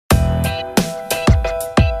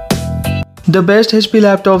The best HP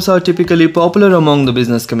laptops are typically popular among the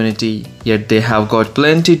business community, yet they have got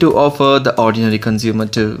plenty to offer the ordinary consumer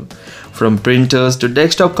too. From printers to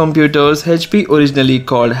desktop computers, HP, originally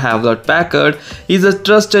called Hewlett-Packard, is a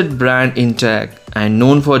trusted brand in tech and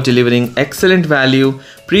known for delivering excellent value,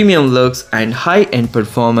 premium looks and high-end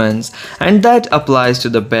performance, and that applies to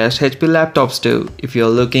the best HP laptops too. If you're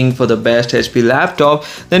looking for the best HP laptop,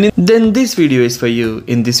 then this video is for you.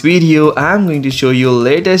 In this video, I'm going to show you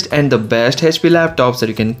latest and the best HP laptops that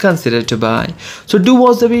you can consider to buy. So do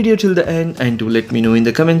watch the video till the end and do let me know in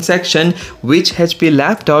the comment section which HP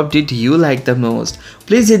laptop did you like the most.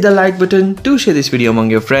 Please hit the like button, do share this video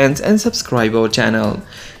among your friends and subscribe our channel.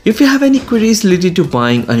 If you have any queries related to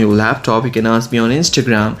buying a new laptop, you can ask me on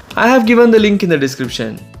Instagram. I have given the link in the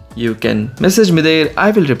description. You can message me there, I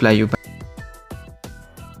will reply you back.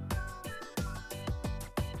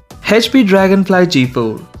 HP Dragonfly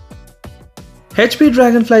G4. HP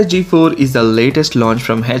Dragonfly G4 is the latest launch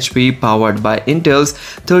from HP, powered by Intel's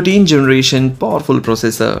 13th generation powerful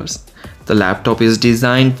processors. The laptop is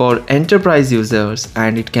designed for enterprise users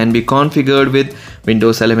and it can be configured with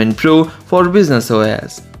Windows 11 Pro for Business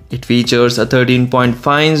OS. It features a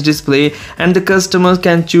 13.5-inch display and the customers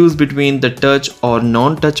can choose between the touch or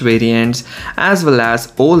non-touch variants as well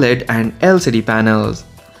as OLED and LCD panels.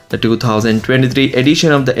 The 2023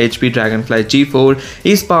 edition of the HP Dragonfly G4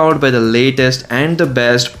 is powered by the latest and the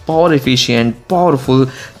best power-efficient, powerful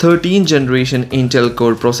 13th generation Intel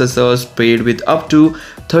Core processors paired with up to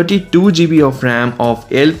 32 GB of RAM of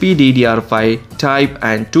LPDDR5 type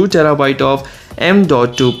and 2 TB of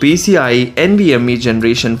M.2 PCIe NVMe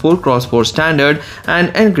Generation 4 X4 standard and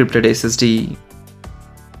encrypted SSD.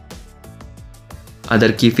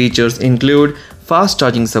 Other key features include fast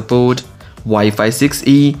charging support, Wi-Fi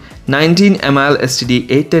 6E, 19ml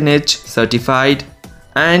STD810H certified,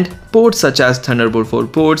 and ports such as Thunderbolt 4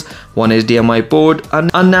 ports, one HDMI port,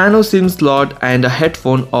 a nano SIM slot and a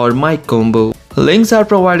headphone or mic combo. Links are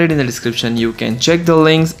provided in the description. You can check the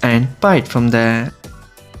links and buy it from there.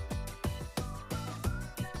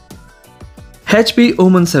 HP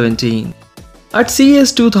Omen 17. At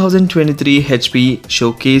CES 2023, HP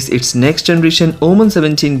showcased its next generation Omen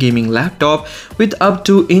 17 gaming laptop with up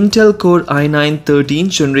to Intel Core i9 13th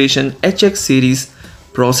generation HX series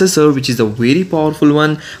processor, which is a very powerful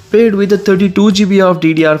one, paired with a 32 GB of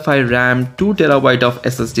DDR5 RAM, 2 TB of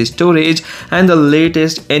SSD storage and the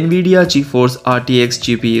latest NVIDIA GeForce RTX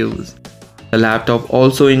GPUs. The laptop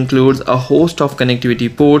also includes a host of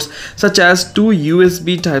connectivity ports such as 2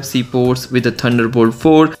 USB Type-C ports with a Thunderbolt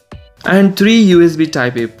 4 and 3 USB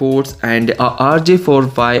Type-A ports and a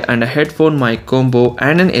RJ45 and a headphone mic combo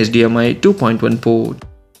and an HDMI 2.1 port.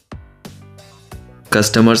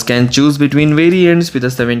 Customers can choose between variants with a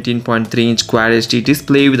 17.3-inch Quad HD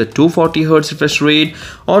display with a 240Hz refresh rate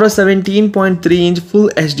or a 17.3-inch Full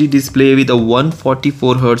HD display with a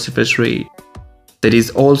 144Hz refresh rate. There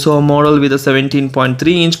is also a model with a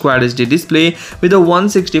 17.3-inch Quad HD display with a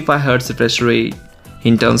 165Hz refresh rate.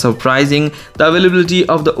 In terms of pricing, the availability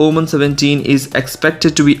of the Omen 17 is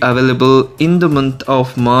expected to be available in the month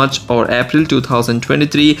of March or April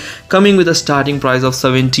 2023, coming with a starting price of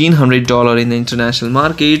 $1,700 in the international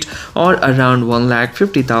market or around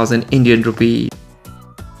 1,50,000 Indian rupees.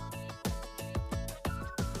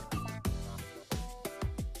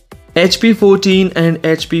 HP 14 and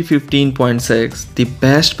HP 15.6, the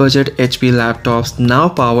best budget HP laptops now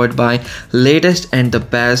powered by latest and the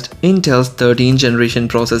best Intel's 13th generation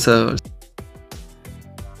processors.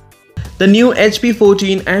 The new HP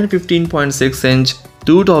 14 and 15.6-inch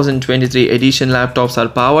 2023 edition laptops are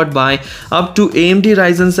powered by up to AMD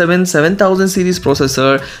Ryzen 7 7000 series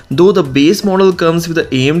processor, though the base model comes with the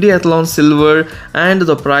AMD Athlon Silver and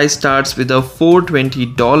the price starts with a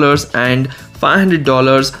 $420 and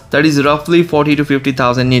 $500, that is roughly 40 to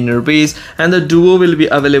 50,000 Indian rupees, and the Duo will be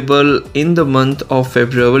available in the month of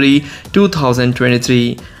February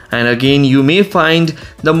 2023. And again, you may find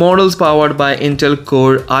the models powered by Intel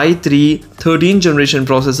Core i3 13th generation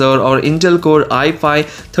processor or Intel Core i5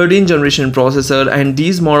 13th generation processor, and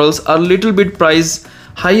these models are little bit price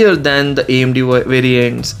higher than the AMD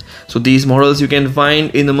variants. So these models you can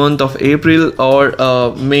find in the month of April or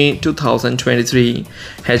May 2023.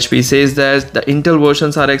 HP says that the Intel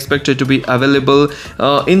versions are expected to be available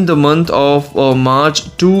in the month of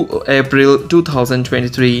March to April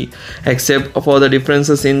 2023. Except for the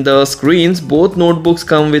differences in the screens, both notebooks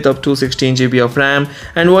come with up to 16 GB of RAM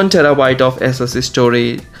and 1 TB of SSD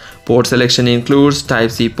storage. Port selection includes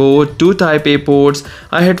Type-C port, 2 Type-A ports,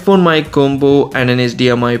 a headphone mic combo and an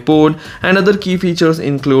HDMI port, and other key features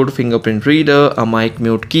include fingerprint reader, a mic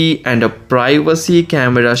mute key and a privacy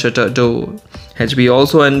camera shutter door. HP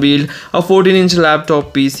also unveiled a 14-inch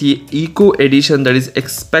laptop PC Eco Edition that is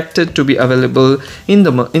expected to be available in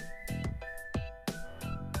the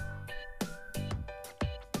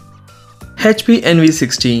HP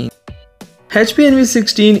NV16. HP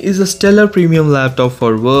NV16 is a stellar premium laptop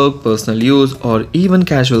for work, personal use, or even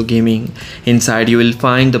casual gaming. Inside you will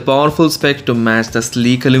find the powerful spec to match the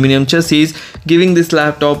sleek aluminum chassis, giving this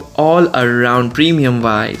laptop all around premium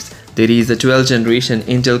vibes. There is a 12th generation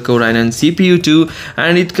Intel Core i9 CPU too,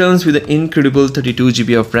 and it comes with an incredible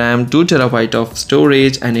 32GB of RAM, 2TB of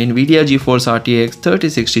storage, and Nvidia GeForce RTX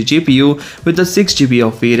 3060 GPU with a 6GB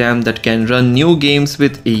of VRAM that can run new games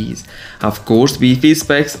with ease. Of course, beefy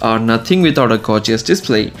specs are nothing without a gorgeous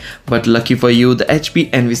display, but lucky for you, the HP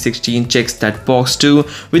NV16 checks that box too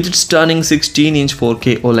with its stunning 16-inch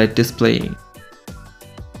 4K OLED display.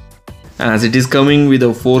 As it is coming with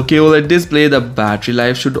a 4K OLED display, the battery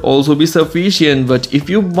life should also be sufficient, but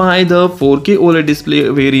if you buy the 4K OLED display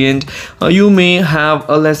variant, you may have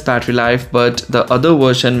a less battery life, but the other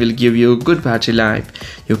version will give you good battery life.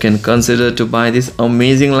 You can consider to buy this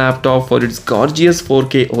amazing laptop for its gorgeous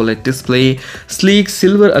 4K OLED display, sleek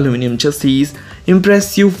silver aluminum chassis,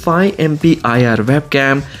 impressive 5MP IR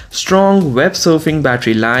webcam, strong web surfing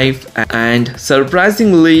battery life, and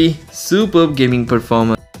surprisingly superb gaming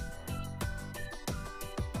performance.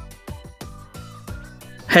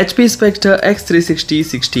 HP Spectre X360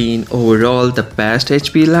 16, overall the best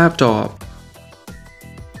HP laptop.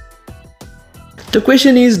 The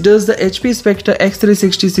question is, does the HP Spectre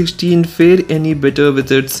X360 16 fare any better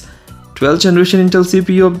with its 12th generation Intel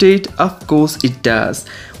CPU update? Of course it does.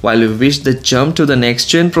 While we wish the jump to the next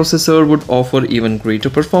gen processor would offer even greater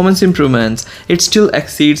performance improvements, it still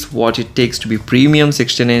exceeds what it takes to be premium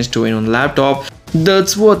 16-inch 2-in-1 laptop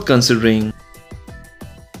that's worth considering.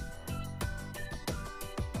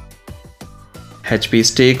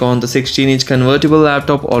 HP's take on the 16-inch convertible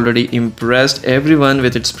laptop already impressed everyone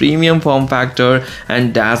with its premium form factor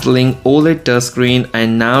and dazzling OLED touchscreen,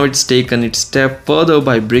 and now it's taken its step further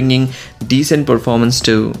by bringing decent performance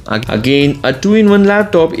too. Again, a 2-in-1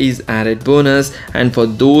 laptop is added bonus, and for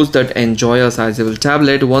those that enjoy a sizable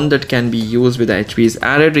tablet, one that can be used with HP's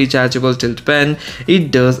added rechargeable tilt pen,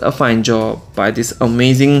 it does a fine job. Buy this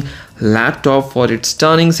amazing laptop for its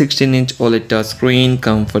stunning 16-inch OLED touchscreen,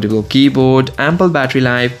 comfortable keyboard, ample battery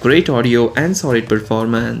life, great audio, and solid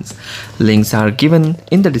performance. Links are given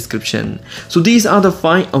in the description. So these are the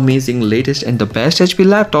 5 amazing latest and the best HP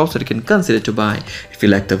laptops that you can consider to buy. If you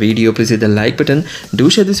like the video, please hit the like button. Do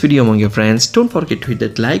share this video among your friends. Don't forget to hit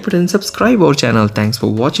that like button, subscribe our channel. Thanks for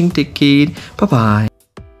watching. Take care. Bye bye.